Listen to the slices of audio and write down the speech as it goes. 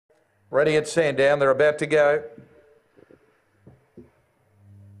Ready at Sandown. They're about to go.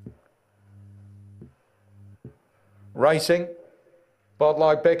 Racing. Bold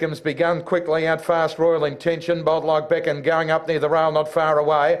Like Beckham's begun quickly out fast. Royal Intention. Bold Like Beckham going up near the rail, not far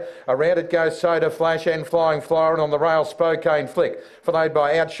away. Around it goes Soda Flash and Flying Flyer, and on the rail Spokane Flick. Followed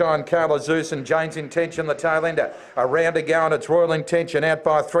by Outshine, Carla Zeus and Jane's Intention, the tail ender. Around to go, and it's Royal Intention out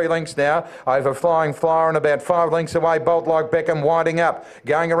by 3 lengths now. Over Flying Flyer and about 5 lengths away. Bold Like Beckham winding up.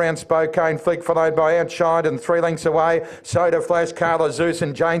 Going around Spokane Flick, followed by Outshine and 3 lengths away. Soda Flash, Carla Zeus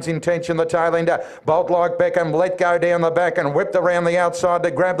and Jane's Intention, the tail ender. Bold Like Beckham let go down the back and whipped around the outside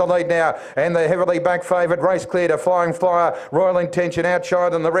to grab the lead now. And the heavily back favoured race clear to Flying Flyer, Royal Intention,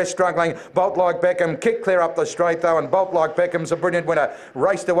 Outshine and the rest struggling. Bolt Like Beckham kicked clear up the straight though, and Bolt Like Beckham's a brilliant winner.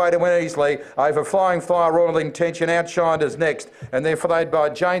 Raced away to win easily over Flying Flyer, Royal Intention, Outshined is next, and they're followed by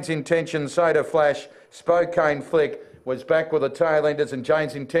Jane's Intention, Soda Flash, Spokane Flick was back with the tail enders, and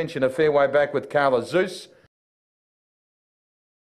Jane's Intention a fair way back with Carla Zeus.